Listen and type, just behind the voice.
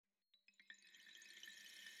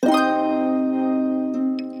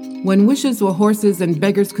When wishes were horses and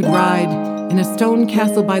beggars could ride, in a stone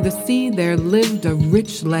castle by the sea there lived a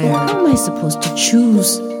rich laird. How am I supposed to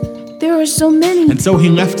choose? There are so many. And so he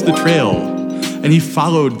left the trail, and he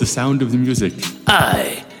followed the sound of the music.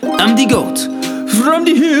 I am the goat from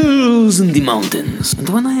the hills and the mountains. And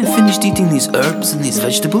when I have finished eating these herbs and these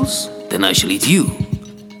vegetables, then I shall eat you,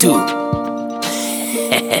 too.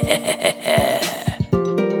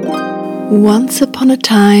 Once upon a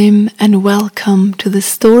time, and welcome to the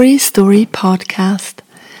Story podcast.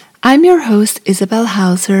 I'm your host Isabel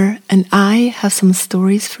Hauser, and I have some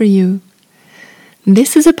stories for you.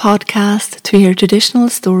 This is a podcast to hear traditional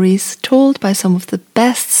stories told by some of the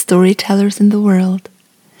best storytellers in the world.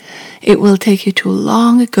 It will take you to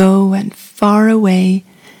long ago and far away,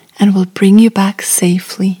 and will bring you back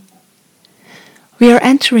safely. We are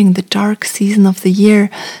entering the dark season of the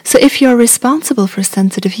year, so if you are responsible for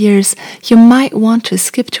sensitive ears, you might want to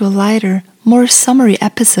skip to a lighter, more summery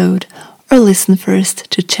episode, or listen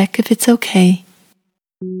first to check if it's okay.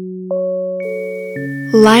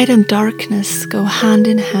 Light and darkness go hand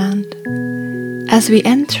in hand. As we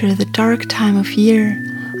enter the dark time of year,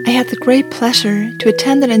 I had the great pleasure to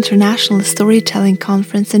attend an international storytelling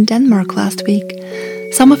conference in Denmark last week.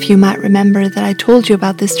 Some of you might remember that I told you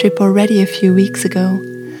about this trip already a few weeks ago.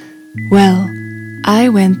 Well, I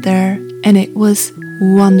went there and it was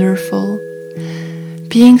wonderful.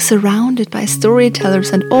 Being surrounded by storytellers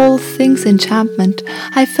and all things enchantment,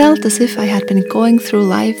 I felt as if I had been going through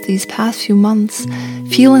life these past few months,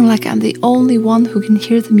 feeling like I'm the only one who can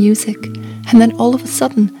hear the music, and then all of a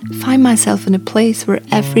sudden find myself in a place where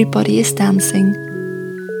everybody is dancing.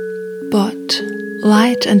 But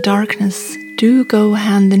light and darkness do go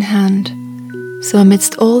hand in hand, so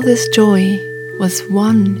amidst all this joy was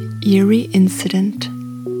one eerie incident.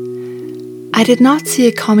 I did not see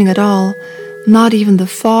it coming at all. Not even the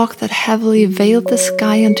fog that heavily veiled the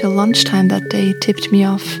sky until lunchtime that day tipped me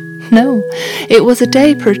off. No, it was a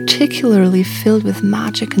day particularly filled with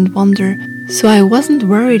magic and wonder, so I wasn't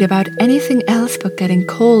worried about anything else but getting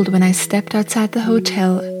cold when I stepped outside the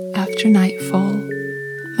hotel after nightfall.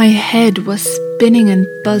 My head was spinning and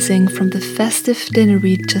buzzing from the festive dinner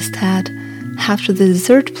we'd just had. After the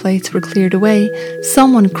dessert plates were cleared away,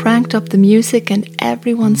 someone cranked up the music and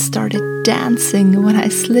everyone started dancing when I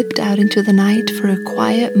slipped out into the night for a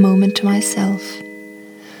quiet moment to myself.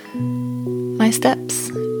 My steps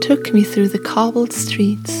took me through the cobbled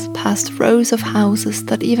streets, past rows of houses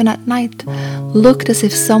that even at night looked as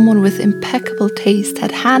if someone with impeccable taste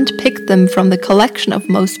had hand-picked them from the collection of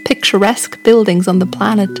most picturesque buildings on the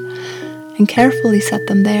planet, and carefully set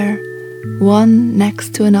them there, one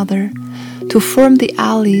next to another, to form the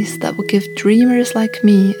alleys that would give dreamers like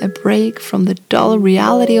me a break from the dull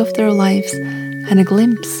reality of their lives and a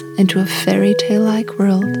glimpse into a fairy tale-like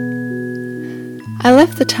world. I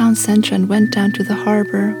left the town centre and went down to the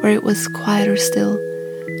harbour, where it was quieter still.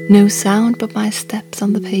 No sound but my steps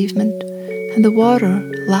on the pavement and the water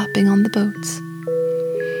lapping on the boats.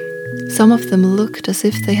 Some of them looked as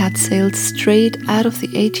if they had sailed straight out of the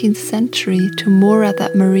 18th century to moor at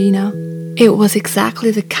that marina. It was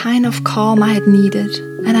exactly the kind of calm I had needed,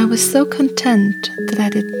 and I was so content that I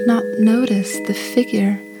did not notice the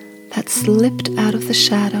figure that slipped out of the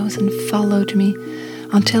shadows and followed me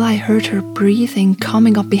until I heard her breathing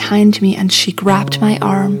coming up behind me and she grabbed my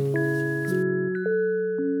arm.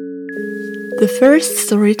 The first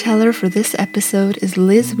storyteller for this episode is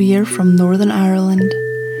Liz Weir from Northern Ireland.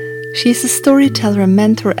 She's a storyteller and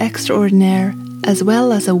mentor extraordinaire, as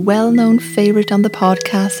well as a well-known favourite on the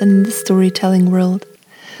podcast and in the storytelling world.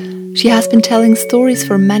 She has been telling stories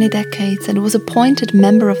for many decades and was appointed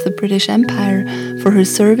member of the British Empire for her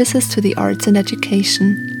services to the arts and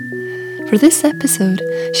education. For this episode,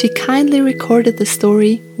 she kindly recorded the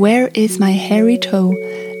story Where Is My Hairy Toe?,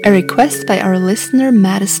 a request by our listener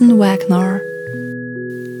Madison Wagner.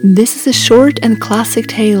 This is a short and classic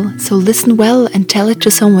tale, so listen well and tell it to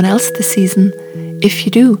someone else this season. If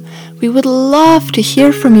you do, we would love to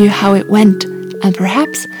hear from you how it went, and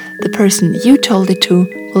perhaps the person you told it to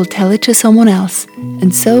will tell it to someone else,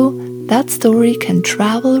 and so that story can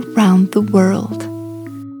travel around the world.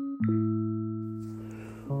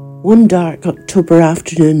 One dark October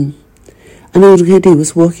afternoon, an old lady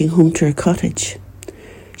was walking home to her cottage.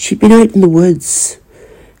 She'd been out in the woods,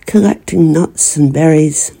 collecting nuts and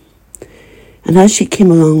berries, and as she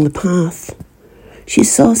came along the path, she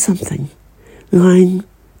saw something lying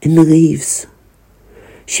in the leaves.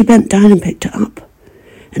 She bent down and picked it up,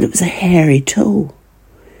 and it was a hairy toe.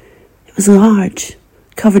 It was large,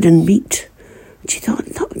 covered in meat, and she thought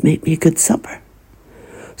that would make me a good supper.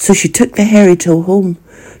 So she took the hairy toe home,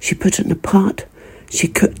 she put it in a pot, she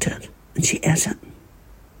cooked it, and she ate it.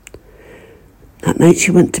 That night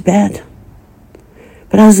she went to bed.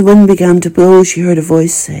 But as the wind began to blow, she heard a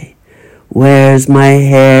voice say, "Where's my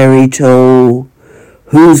hairy toe?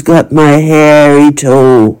 Who's got my hairy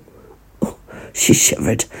toe?" Oh, she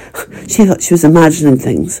shivered. She thought she was imagining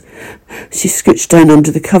things. She scooched down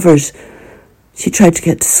under the covers. She tried to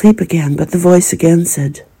get to sleep again, but the voice again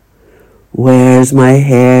said, "Where's my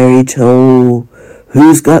hairy toe?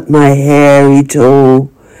 Who's got my hairy toe?"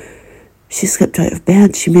 She slipped out of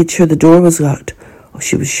bed. She made sure the door was locked. Oh,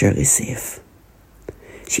 she was surely safe.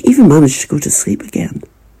 She even managed to go to sleep again.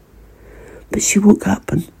 But she woke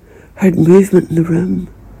up and heard movement in the room,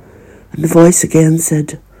 and the voice again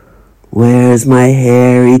said, "Where's my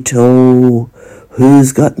hairy toe?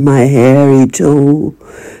 Who's got my hairy toe?"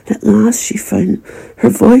 And at last she found her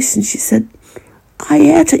voice and she said, "I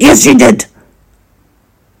ate it." Yes, she did.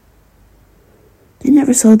 They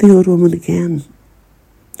never saw the old woman again.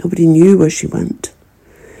 Nobody knew where she went.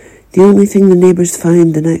 The only thing the neighbours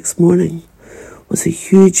found the next morning was a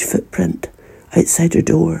huge footprint outside her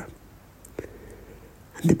door.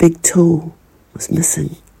 And the big toe was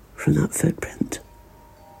missing from that footprint.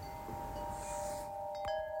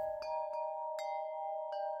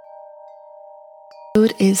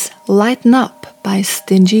 It is Lighten Up by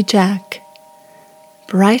Stingy Jack.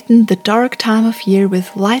 Brighten the dark time of year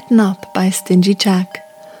with Lighten Up by Stingy Jack.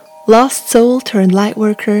 Lost soul turned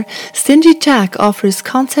lightworker, Stingy Jack offers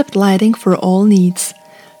concept lighting for all needs.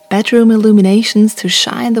 Bedroom illuminations to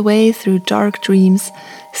shine the way through dark dreams,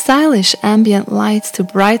 stylish ambient lights to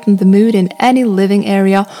brighten the mood in any living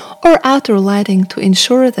area, or outdoor lighting to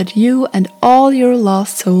ensure that you and all your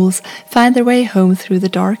lost souls find their way home through the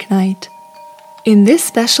dark night. In this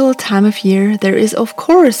special time of year, there is of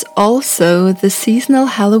course also the seasonal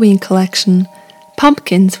Halloween collection.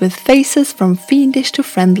 Pumpkins with faces from fiendish to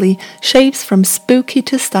friendly, shapes from spooky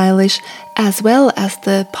to stylish, as well as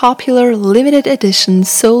the popular limited edition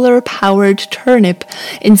solar-powered turnip,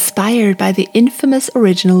 inspired by the infamous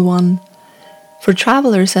original one. For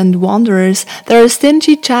travelers and wanderers, there are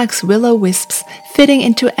Stingy Jack's will-o-wisps, fitting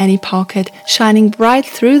into any pocket, shining bright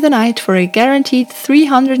through the night for a guaranteed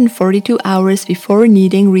 342 hours before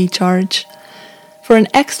needing recharge. For an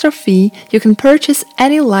extra fee, you can purchase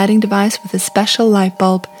any lighting device with a special light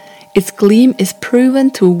bulb. Its gleam is proven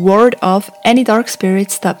to ward off any dark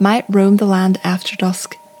spirits that might roam the land after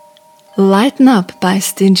dusk. Lighten Up by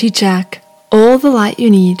Stingy Jack. All the light you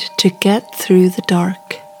need to get through the dark.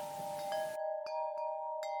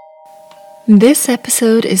 This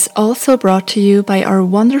episode is also brought to you by our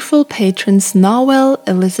wonderful patrons Nawel,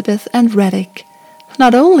 Elizabeth and Reddick.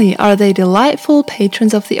 Not only are they delightful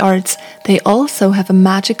patrons of the arts, they also have a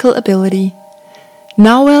magical ability.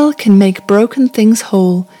 Nawel can make broken things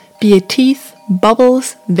whole, be it teeth,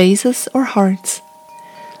 bubbles, vases or hearts.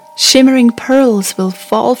 Shimmering pearls will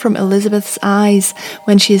fall from Elizabeth's eyes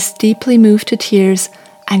when she is deeply moved to tears,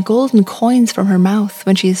 and golden coins from her mouth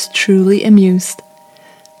when she is truly amused.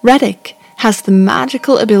 Reddick has the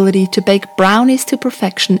magical ability to bake brownies to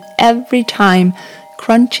perfection every time,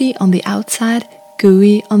 crunchy on the outside,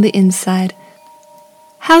 gooey on the inside.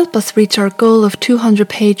 Help us reach our goal of 200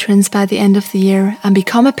 patrons by the end of the year and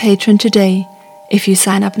become a patron today. If you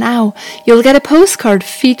sign up now, you'll get a postcard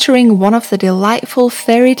featuring one of the delightful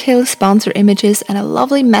fairy tale sponsor images and a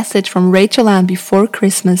lovely message from Rachel Ann before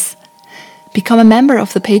Christmas. Become a member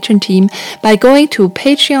of the patron team by going to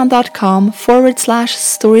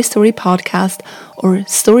patreon.com/storystorypodcast or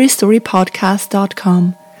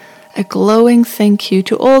storystorypodcast.com. A glowing thank you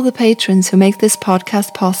to all the patrons who make this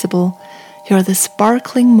podcast possible. You're the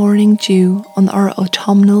sparkling morning dew on our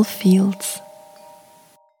autumnal fields.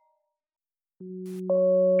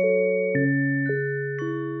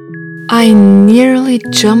 I nearly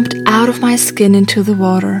jumped out of my skin into the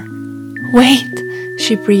water. "Wait,"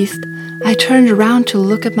 she breathed. I turned around to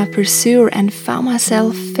look at my pursuer and found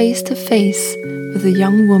myself face to face with a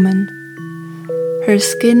young woman. Her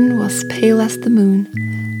skin was pale as the moon,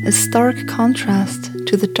 a stark contrast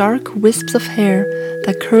to the dark wisps of hair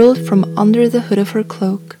that curled from under the hood of her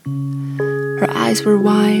cloak. Her eyes were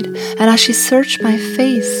wide, and as she searched my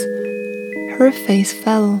face, her face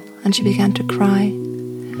fell and she began to cry.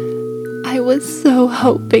 "I was so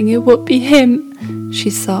hoping it would be him,"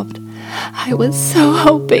 she sobbed. "I was so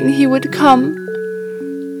hoping he would come."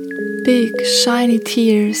 Big, shiny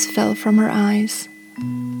tears fell from her eyes.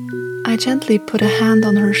 I gently put a hand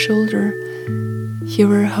on her shoulder. "You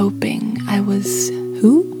were hoping I was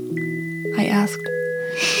who?" I asked.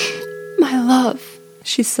 "My love,"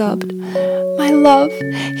 she sobbed. "My love.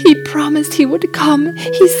 He promised he would come.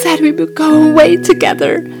 He said we would go away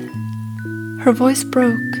together." Her voice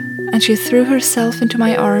broke, and she threw herself into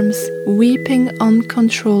my arms, weeping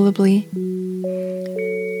uncontrollably.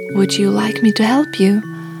 "Would you like me to help you?"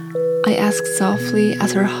 I asked softly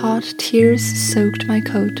as her hot tears soaked my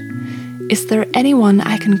coat. "Is there anyone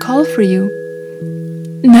I can call for you?"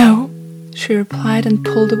 "No," she replied and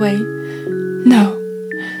pulled away. "No,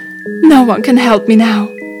 no one can help me now."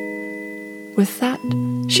 With that,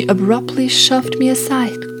 she abruptly shoved me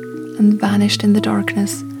aside and vanished in the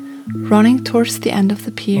darkness, running towards the end of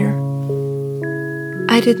the pier.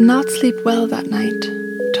 I did not sleep well that night,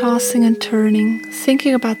 tossing and turning,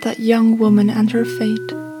 thinking about that young woman and her fate.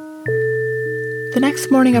 The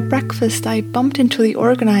next morning at breakfast, I bumped into the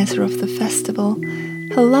organizer of the festival,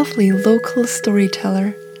 a lovely local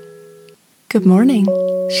storyteller. "Good morning,"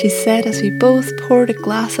 she said as we both poured a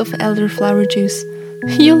glass of elderflower juice.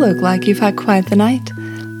 "You look like you've had quite the night.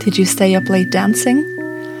 Did you stay up late dancing?"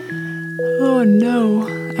 "Oh no,"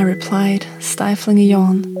 I replied, stifling a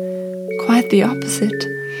yawn. "Quite the opposite.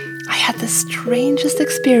 I had the strangest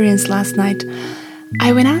experience last night.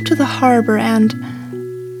 I went out to the harbor and..."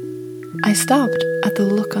 I stopped at the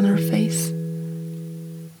look on her face.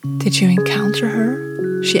 "Did you encounter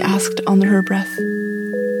her?" she asked under her breath.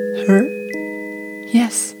 "Her?"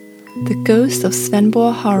 "Yes, the ghost of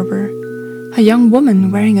Svenboa Harbor. A young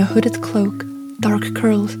woman wearing a hooded cloak, dark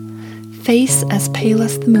curls, face as pale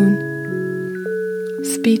as the moon."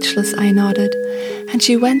 Speechless, I nodded, and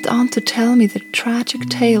she went on to tell me the tragic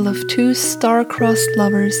tale of two star-crossed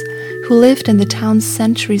lovers who lived in the town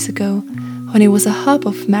centuries ago when it was a hub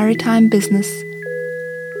of maritime business.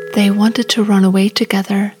 They wanted to run away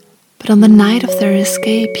together, but on the night of their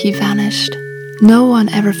escape he vanished. No one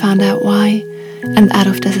ever found out why, and out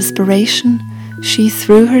of desperation, she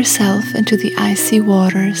threw herself into the icy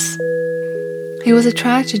waters. It was a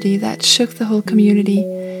tragedy that shook the whole community,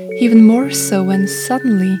 even more so when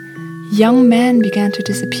suddenly young men began to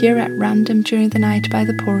disappear at random during the night by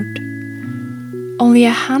the port. Only a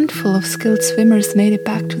handful of skilled swimmers made it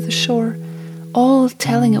back to the shore, all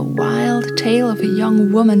telling a wild tale of a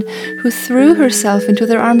young woman who threw herself into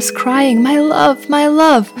their arms crying, "My love, my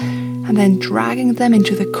love," and then dragging them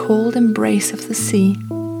into the cold embrace of the sea.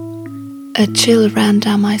 A chill ran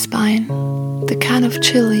down my spine, the kind of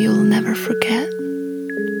chill you'll never forget.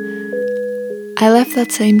 I left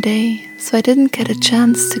that same day, so I didn't get a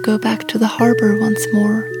chance to go back to the harbor once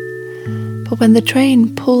more. But when the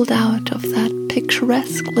train pulled out of that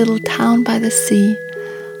picturesque little town by the sea,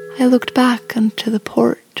 I looked back onto the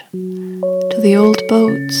port, to the old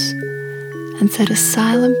boats, and said a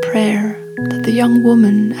silent prayer that the young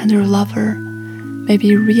woman and her lover may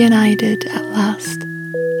be reunited at last,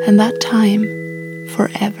 and that time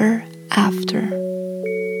forever after.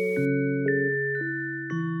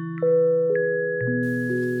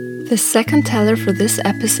 The second teller for this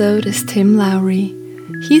episode is Tim Lowry.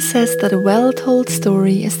 He says that a well-told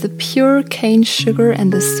story is the pure cane sugar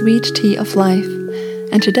and the sweet tea of life.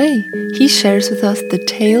 And today, he shares with us the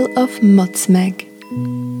tale of Mutsmeg.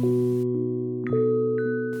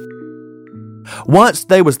 Once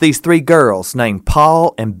there was these three girls named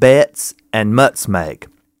Paul and Bets and Mutsmeg.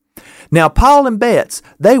 Now Paul and Bets,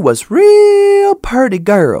 they was real purty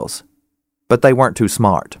girls, but they weren't too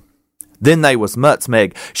smart. Then they was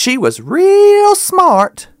Mutsmeg. She was real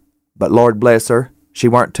smart, but Lord bless her, she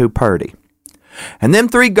weren't too purty. And them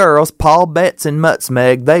three girls, Paul, Bets, and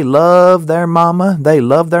Mutsmeg, they loved their mama. They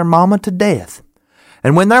loved their mama to death.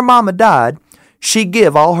 And when their mama died, she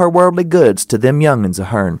give all her worldly goods to them young'uns of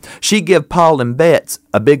hern. She give Paul and Bets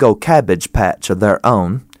a big old cabbage patch of their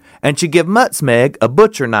own, and she give Mutsmeg a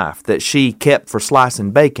butcher knife that she kept for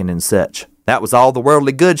slicing bacon and such. That was all the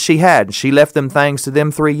worldly goods she had, and she left them things to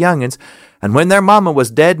them three young'uns. And when their mama was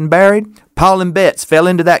dead and buried, Paul and Bets fell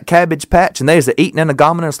into that cabbage patch, and they was a-eating and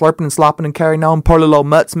a-gomming and slurping and slopping and carrying on. Poor little old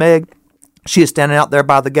Mutsmeg, she is standing out there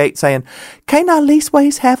by the gate saying, "Can't I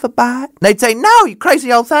leastways have a bite?" And they'd say, "No, you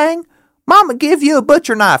crazy old thing. Mama give you a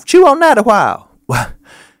butcher knife. Chew on that a while." Well,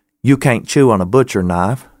 you can't chew on a butcher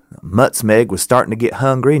knife. Mutsmeg was starting to get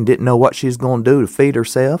hungry and didn't know what she was going to do to feed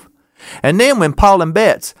herself. And then when Paul and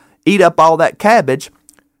Bets eat up all that cabbage,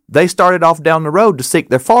 they started off down the road to seek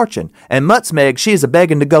their fortune. And Mutsmeg, she's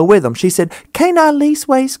a-begging to go with them. She said, "Can't I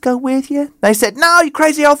leastways go with you?" They said, "No, you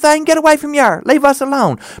crazy old thing, get away from here. Leave us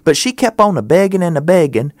alone." But she kept on a-begging and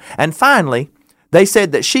a-begging. And finally, they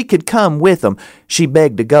said that she could come with them. She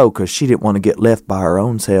begged to go because she didn't want to get left by her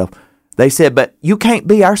own self. They said, "But you can't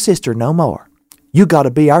be our sister no more. You got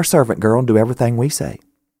to be our servant girl and do everything we say."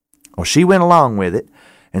 Well, she went along with it.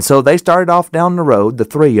 And so they started off down the road, the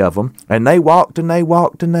three of them, and they walked and they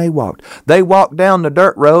walked and they walked. They walked down the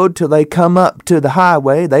dirt road till they come up to the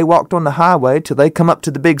highway. They walked on the highway till they come up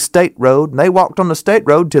to the big state road. And they walked on the state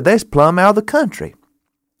road till they's plumb out of the country.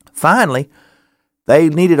 Finally, they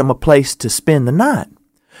needed them a place to spend the night.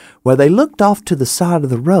 Well, they looked off to the side of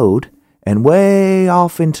the road, and way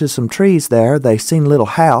off into some trees there, they seen a little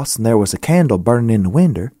house, and there was a candle burning in the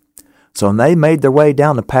window. So when they made their way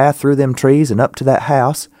down the path through them trees and up to that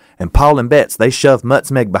house, and Paul and Betts, they shoved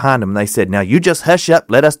Mutsmeg behind them, and they said, "Now you just hush up,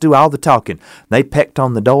 let us do all the talking." They pecked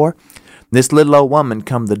on the door. This little old woman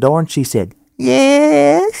come to the door, and she said,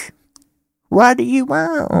 "Yes, what do you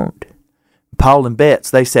want?" Paul and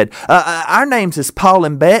Betts, they said, "Our names is Paul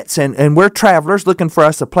and Betts, and we're travelers looking for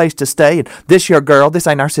us a place to stay. And this your girl, this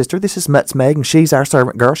ain't our sister, this is Mutsmeg, and she's our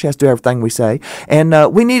servant girl. She has to do everything we say. And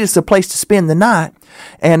we need us a place to spend the night.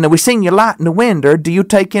 And we seen you light in the window. Do you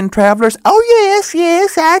take in travelers?" "Oh,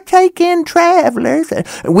 yes, I take in travelers."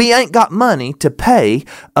 "We ain't got money to pay,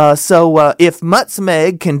 so if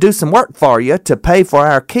Mutsmeg can do some work for you to pay for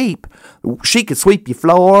our keep, she could sweep your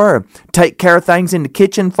floor or take care of things in the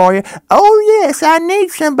kitchen for you." "Oh, yes, I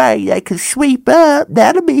need somebody that could sweep up.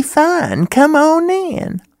 That'll be fine. Come on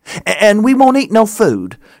in. And we won't eat no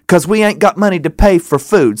food, 'cause we ain't got money to pay for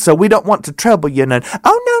food, so we don't want to trouble you none."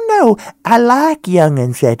 "Oh, no, I like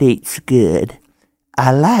young'uns that eats good.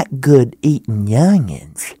 I like good eating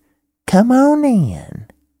young'uns. Come on in.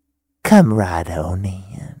 Come right on in."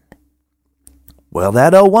 Well,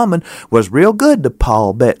 that old woman was real good to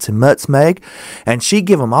Paul, Betts, and Mutsmeg, and she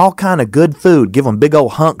give 'em all kind of good food, give 'em big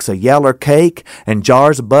old hunks of yaller cake and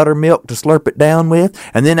jars of buttermilk to slurp it down with,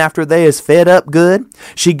 and then after they is fed up good,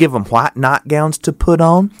 she give 'em white nightgowns to put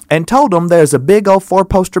on, and told 'em there's a big old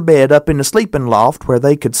four-poster bed up in the sleeping loft where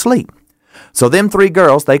they could sleep. So them three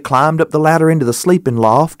girls, they climbed up the ladder into the sleeping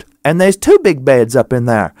loft, and there's two big beds up in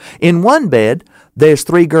there. In one bed, there's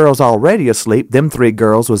three girls already asleep. Them three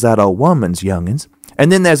girls was that old woman's young'uns.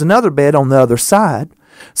 And then there's another bed on the other side.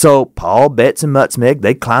 So Paul, Betts, and Mutsmeg,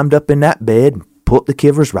 they climbed up in that bed and put the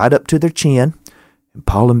kivers right up to their chin. And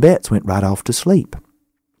Paul and Betts went right off to sleep.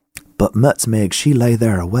 But Mutsmeg, she lay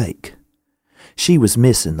there awake. She was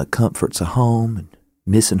missing the comforts of home and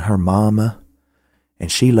missing her mama.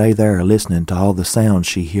 And she lay there listening to all the sounds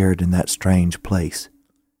she heard in that strange place.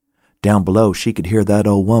 Down below, she could hear that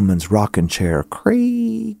old woman's rocking chair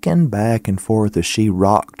creaking back and forth as she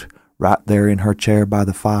rocked right there in her chair by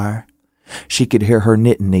the fire. She could hear her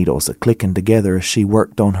knitting needles a-clicking together as she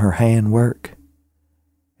worked on her handwork.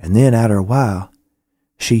 And then, after a while,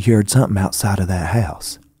 she heard something outside of that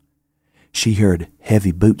house. She heard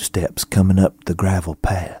heavy boot steps coming up the gravel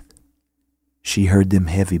path. She heard them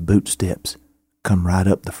heavy boot steps come right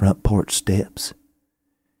up the front porch steps.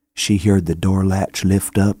 She heard the door latch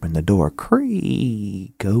lift up and the door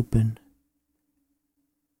creak open.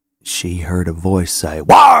 She heard a voice say,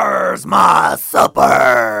 "Where's my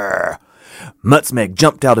supper?" Mutsmeg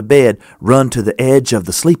jumped out of bed, run to the edge of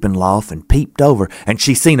the sleeping loft, and peeped over, and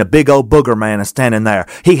she seen a big old booger man a-standing there.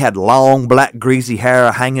 He had long, black, greasy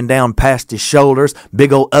hair hanging down past his shoulders,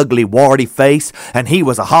 big old, ugly, warty face, and he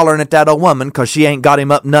was a-hollering at that old woman 'cause she ain't got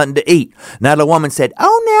him up nothing to eat. And that old woman said,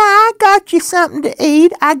 "Oh, now I got you something to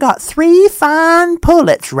eat. I got 3 fine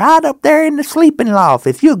pullets right up there in the sleeping loft.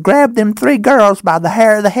 If you'll grab them 3 girls by the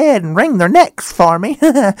hair of the head and wring their necks for me,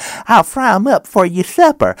 I'll fry 'em up for your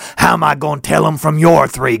supper." "How am I going to tell 'em from your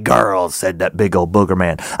 3 girls?" said that big old booger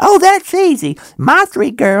man. "Oh, that's easy. My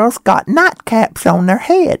 3 girls got nightcaps on their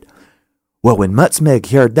head." Well, when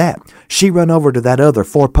Mutsmeg heard that, she run over to that other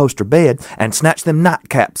 4-poster bed and snatched them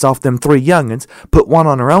nightcaps off them 3 young'uns, put one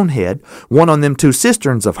on her own head, one on them 2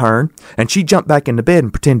 cisterns of hern, and she jumped back into bed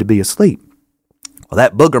and pretended to be asleep. Well,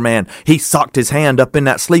 that booger man, he socked his hand up in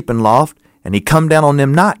that sleeping loft, and he come down on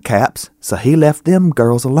them nightcaps, so he left them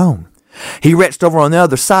girls alone. He reached over on the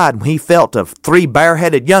other side, and when he felt of 3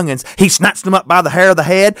 bare-headed young'uns, he snatched them up by the hair of the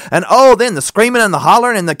head, and oh, then the screaming and the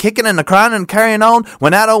hollering and the kicking and the crying and carrying on.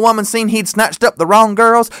 When that old woman seen he'd snatched up the wrong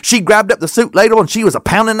girls, she grabbed up the soup ladle, and she was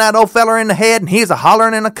a-pounding that old feller in the head, and he was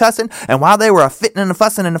a-hollering and a-cussing, and while they were a-fitting and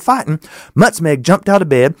a-fussing and a-fighting, Mutsmeg jumped out of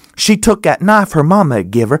bed. She took that knife her mama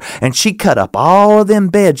had give her, and she cut up all of them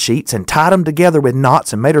bed sheets and tied them together with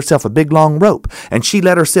knots and made herself a big long rope, and she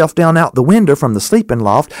let herself down out the window from the sleeping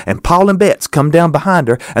loft, and Paul and Betts come down behind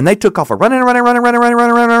her, and they took off running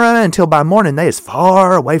until by morning they is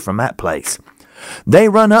far away from that place. They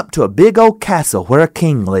run up to a big old castle where a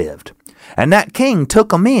king lived, and that king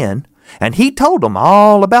took 'em in, and he told 'em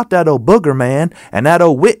all about that old booger man and that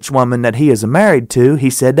old witch woman that he is married to. He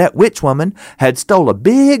said that witch woman had stole a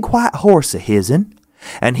big white horse of his'n,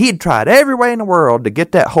 and he'd tried every way in the world to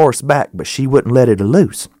get that horse back, but she wouldn't let it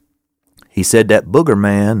loose. He said that booger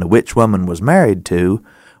man the witch woman was married to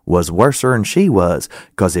was worser'n she was,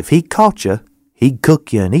 'cause if he caught you, he'd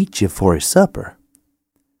cook you and eat you for his supper.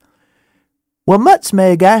 Well,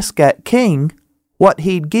 Mutsmeg asked that king what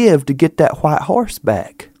he'd give to get that white horse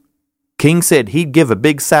back. King said he'd give a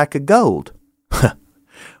big sack of gold.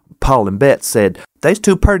 Paul and Bets said they's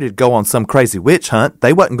too purty to go on some crazy witch hunt.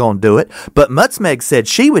 They wasn't going to do it, but Mutsmeg said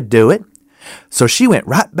she would do it. So she went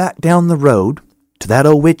right back down the road to that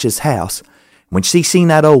old witch's house. When she seen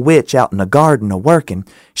that old witch out in the garden a-working,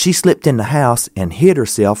 she slipped in the house and hid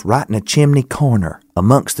herself right in a chimney corner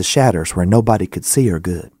amongst the shadows where nobody could see her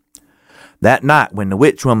good. That night when the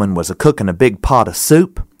witch woman was a-cooking a big pot of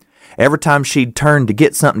soup, every time she'd turn to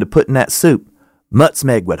get something to put in that soup,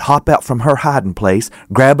 Mutsmeg would hop out from her hiding place,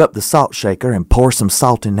 grab up the salt shaker, and pour some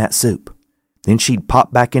salt in that soup. Then she'd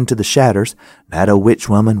pop back into the shadows, and that old witch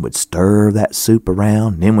woman would stir that soup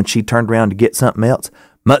around, and then when she turned around to get something else,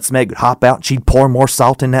 Mutsmeg would hop out, and she'd pour more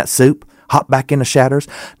salt in that soup, hop back in the shadows,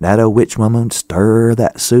 and that old witch woman would stir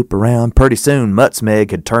that soup around. Pretty soon,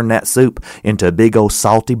 Mutsmeg had turned that soup into a big old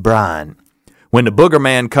salty brine. When the booger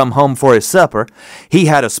man come home for his supper, he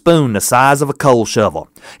had a spoon the size of a coal shovel.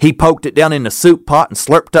 He poked it down in the soup pot and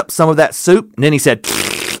slurped up some of that soup, and then he said,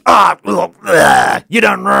 you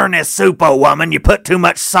done ruined this soup, old woman. You put too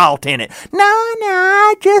much salt in it. No,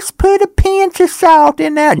 I just put a pinch of salt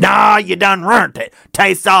in there. No, you done ruined it.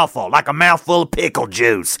 Tastes awful, like a mouthful of pickle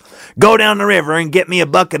juice. Go down the river and get me a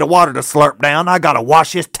bucket of water to slurp down. I gotta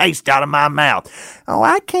wash this taste out of my mouth. Oh,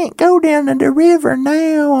 I can't go down to the river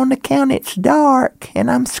now on account it's dark,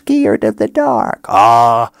 and I'm scared of the dark.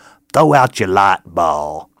 Throw out your light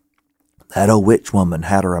ball. That old witch woman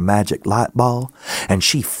had her a magic light ball, and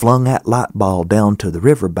she flung that light ball down to the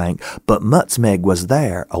riverbank, but Mutsmeg was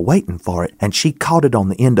there a-waiting for it, and she caught it on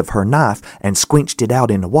the end of her knife and squinched it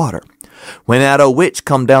out in the water. When that old witch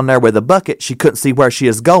come down there with a bucket, she couldn't see where she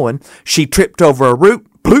is going. She tripped over a root,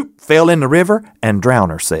 bloop, fell in the river, and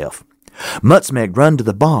drowned herself. Mutsmeg run to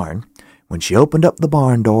the barn. When she opened up the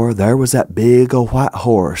barn door, there was that big old white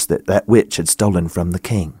horse that witch had stolen from the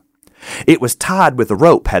king. It was tied with a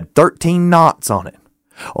rope, had 13 knots on it.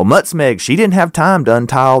 Well, Mutsmeg, she didn't have time to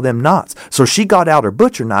untie all them knots, so she got out her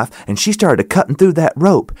butcher knife and she started cutting through that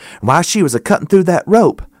rope. And while she was a-cutting through that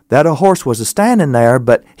rope, that old horse was a-standing there,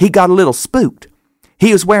 but he got a little spooked.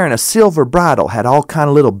 He was wearing a silver bridle, had all kind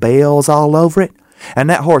of little bells all over it, and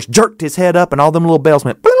that horse jerked his head up and all them little bells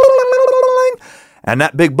went bling, bling, bling, bling, bling. And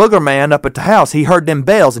that big booger man up at the house, he heard them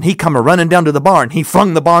bells and he come a-running down to the barn. He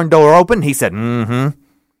flung the barn door open. He said,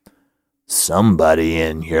 "Somebody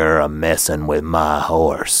in here a-messing with my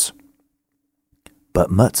horse." But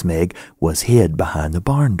Mutsmeg was hid behind the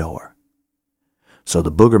barn door. So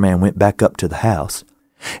the booger man went back up to the house,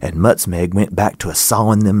 and Mutsmeg went back to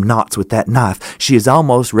a-sawing them knots with that knife. She is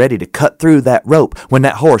almost ready to cut through that rope when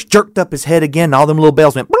that horse jerked up his head again and all them little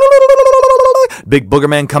bells went. Big booger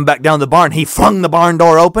man come back down the barn. He flung the barn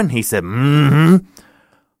door open. He said,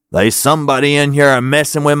 "There's somebody in here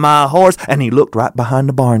a-messing with my horse," and he looked right behind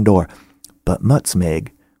the barn door. But Mutsmeg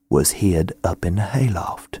was hid up in the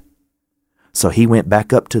hayloft. So he went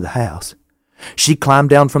back up to the house. She climbed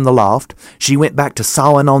down from the loft. She went back to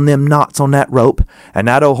sawing on them knots on that rope, and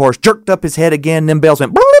that old horse jerked up his head again. Them bells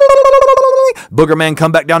went. Booger man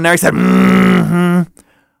come back down there. He said, "I'm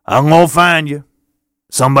gonna find you.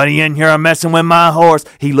 Somebody in here a-messing with my horse."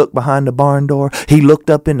 He looked behind the barn door. He looked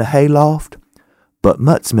up in the hayloft. But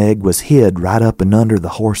Mutsmeg was hid right up and under the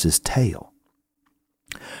horse's tail.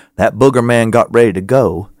 That booger man got ready to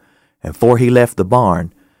go, and before he left the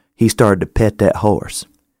barn, he started to pet that horse.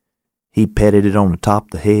 He petted it on the top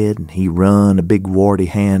of the head, and he run a big warty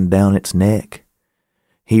hand down its neck.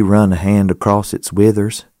 He run a hand across its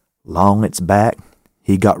withers, along its back.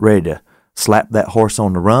 He got ready to slap that horse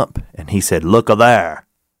on the rump, and he said, "Look-a there.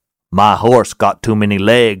 My horse got too many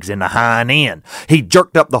legs in the hind end." He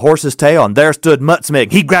jerked up the horse's tail, and there stood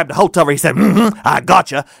Mutsmeg. He grabbed a hold of her. He said, "I got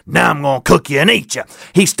you. Now I'm going to cook you and eat you."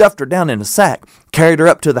 He stuffed her down in a sack, carried her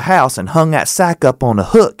up to the house, and hung that sack up on a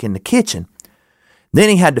hook in the kitchen. Then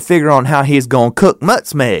he had to figure on how he was going to cook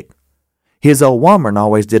Mutsmeg. His old woman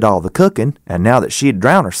always did all the cooking, and now that she had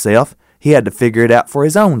drowned herself, he had to figure it out for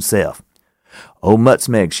his own self. Old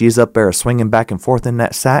Mutsmeg, she's up there swinging back and forth in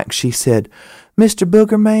that sack. She said, "Mr.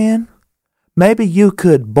 Booger Man, maybe you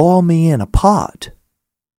could boil me in a pot."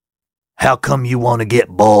 "How come you want to get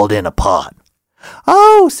boiled in a pot?"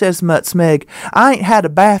 "Oh," says Mutsmeg, "I ain't had a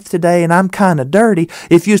bath today and I'm kind of dirty.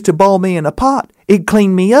 If you used to boil me in a pot, it'd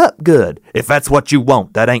clean me up good." "If that's what you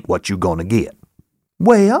want, that ain't what you gonna get."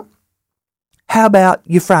 "Well, how about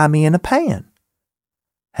you fry me in a pan?"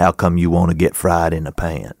 "How come you want to get fried in a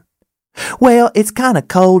pan?" "Well, it's kind of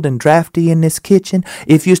cold and drafty in this kitchen.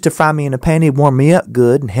 If you used to fry me in a pan, it'd warm me up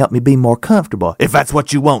good and help me be more comfortable." "If that's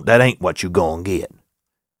what you want, that ain't what you gonna get."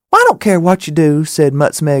 "I don't care what you do," said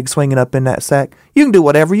Mutsmeg, swinging up in that sack. "You can do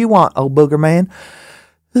whatever you want, old booger man.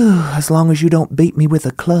 As long as you don't beat me with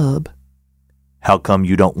a club." How come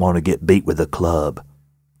you don't want to get beat with a club?"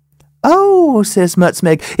 "Oh," says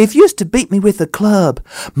Mutsmeg, "if you used to beat me with a club,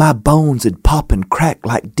 my bones would pop and crack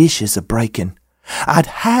like dishes a-breaking. I'd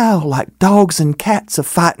howl like dogs and cats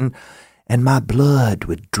a-fighting, and my blood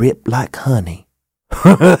would drip like honey."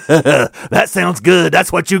 "That sounds good.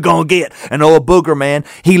 That's what you gonna get." And old Booger Man,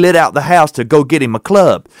 he lit out the house to go get him a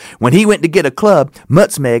club. When he went to get a club,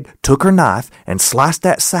 Mutsmeg took her knife and sliced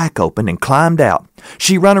that sack open and climbed out.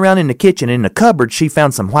 She run around in the kitchen. In the cupboard, she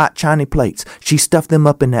found some white china plates. She stuffed them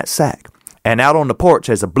up in that sack. And out on the porch,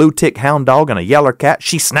 as a blue tick hound dog and a yeller cat,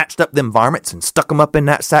 she snatched up them varmints and stuck them up in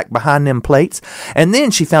that sack behind them plates. And then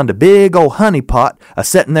she found a big old honey pot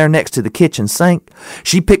a-setting there next to the kitchen sink.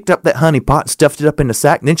 She picked up that honey pot and stuffed it up in the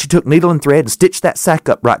sack. And then she took needle and thread and stitched that sack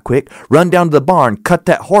up right quick, run down to the barn, cut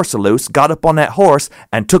that horse loose, got up on that horse,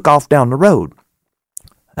 and took off down the road.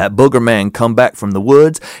 That Booger Man come back from the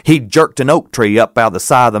woods. He jerked an oak tree up out the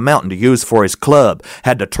side of the mountain to use for his club.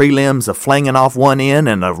 Had the tree limbs a-flinging off one end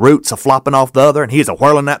and the roots a-flopping off the other, and he's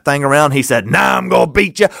a-whirling that thing around. He said, "Now I'm gonna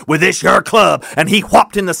beat you with this your club." And he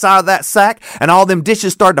whopped in the side of that sack, and all them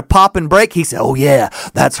dishes started to pop and break. He said, "Oh yeah,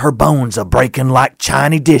 that's her bones a-breaking like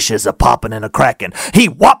chiny dishes a-popping and a-cracking." He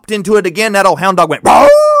whopped into it again. That old hound dog went, "Roar!"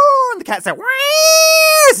 And the cat said, "Wah!"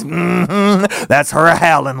 That's her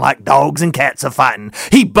howling like dogs and cats a-fighting.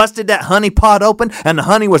 He busted that honey pot open, and the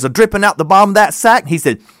honey was a-dripping out the bottom of that sack. He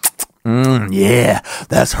said, "Yeah,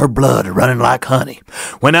 that's her blood running like honey."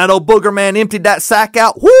 When that old Booger Man emptied that sack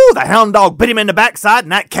out, whoo, the hound dog bit him in the backside,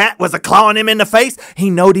 and that cat was a-clawing him in the face. He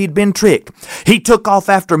knowed he'd been tricked. He took off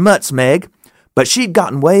after Mutsmeg, but she'd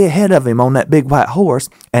gotten way ahead of him on that big white horse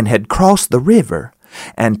and had crossed the river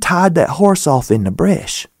and tied that horse off in the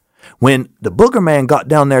brush. When the Booger Man got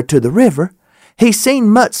down there to the river, he seen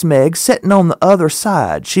Mutsmeg sitting on the other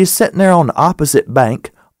side. She's sitting there on the opposite bank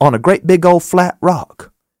on a great big old flat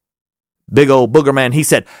rock. Big old Booger Man, he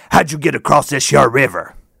said, "How'd you get across this your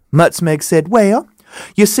river?" Mutsmeg said, "Well,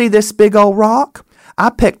 you see this big old rock? I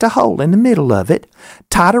picked a hole in the middle of it,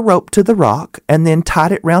 tied a rope to the rock, and then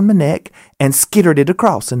tied it round my neck and skittered it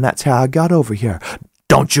across, and that's how I got over here."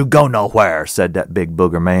 "Don't you go nowhere," said that big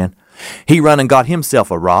Booger Man. He run and got himself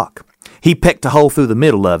a rock. He picked a hole through the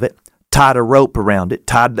middle of it, tied a rope around it,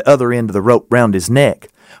 tied the other end of the rope round his neck,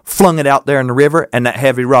 flung it out there in the river, and that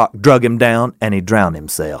heavy rock drug him down, and he drowned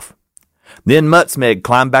himself. Then Mutsmeg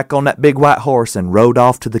climbed back on that big white horse and rode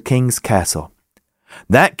off to the king's castle.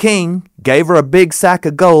 That king gave her a big sack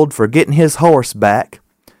of gold for getting his horse back.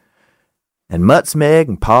 And Mutsmeg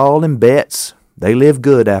and Paul and Betts, they lived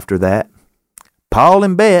good after that. Paul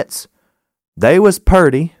and Betts, they was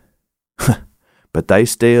purty, but they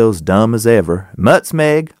still's dumb as ever.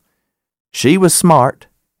 Mutsmeg, she was smart,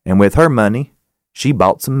 and with her money, she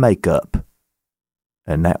bought some makeup.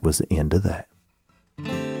 And that was the end of that.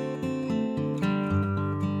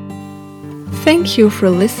 Thank you for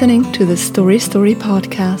listening to the Story Story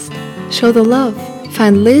podcast. Show the love.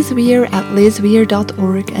 Find Liz Weir at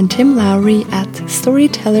lizweir.org and Tim Lowry at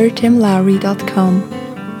storytellertimlowry.com.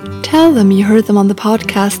 Tell them you heard them on the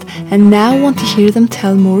podcast and now want to hear them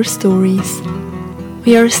tell more stories.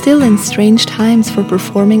 We are still in strange times for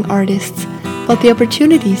performing artists, but the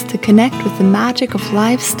opportunities to connect with the magic of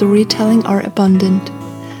live storytelling are abundant.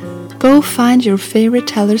 Go find your favorite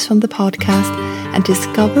tellers from the podcast and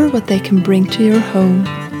discover what they can bring to your home.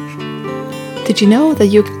 Did you know that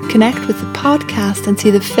you can connect with the podcast and see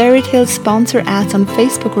the Fairy Tale sponsor ads on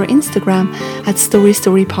Facebook or Instagram at Story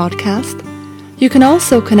Story Podcast? You can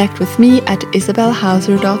also connect with me at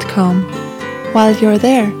isabelhauser.com. While you're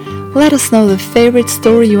there, let us know the favorite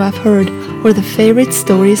story you have heard or the favorite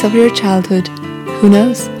stories of your childhood. Who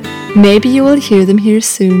knows? Maybe you will hear them here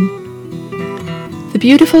soon. The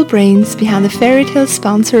beautiful brains behind the Fairy Tale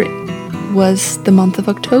sponsor was the month of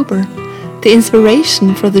October. The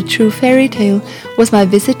inspiration for the true fairy tale was my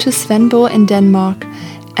visit to Svendborg in Denmark,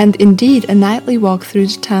 and indeed a nightly walk through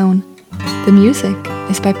the town. The music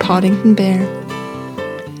is by Poddington Bear.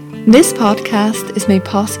 This podcast is made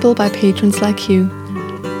possible by patrons like you.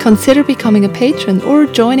 Consider becoming a patron or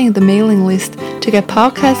joining the mailing list to get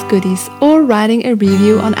podcast goodies or writing a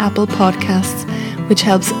review on Apple Podcasts, which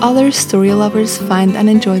helps other story lovers find and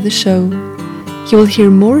enjoy the show. You will hear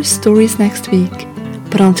more stories next week,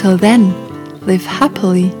 but until then, live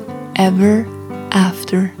happily ever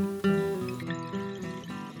after.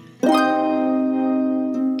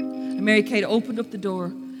 And Mary Kate opened up the door,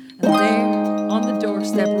 and there, on the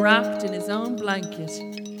doorstep, wrapped in his own blanket,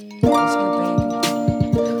 was her baby.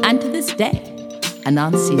 And to this day,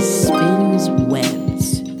 Anansi spins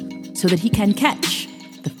webs so that he can catch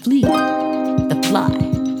the flea, the fly,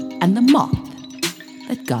 and the moth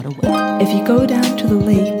that got away. If you go down to the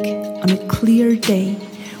lake on a clear day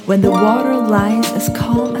when the water lies as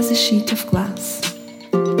calm as a sheet of glass.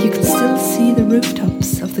 You can still see the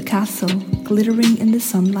rooftops of the castle glittering in the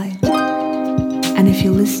sunlight. And if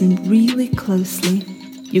you listen really closely,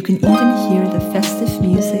 you can even hear the festive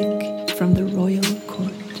music from the royal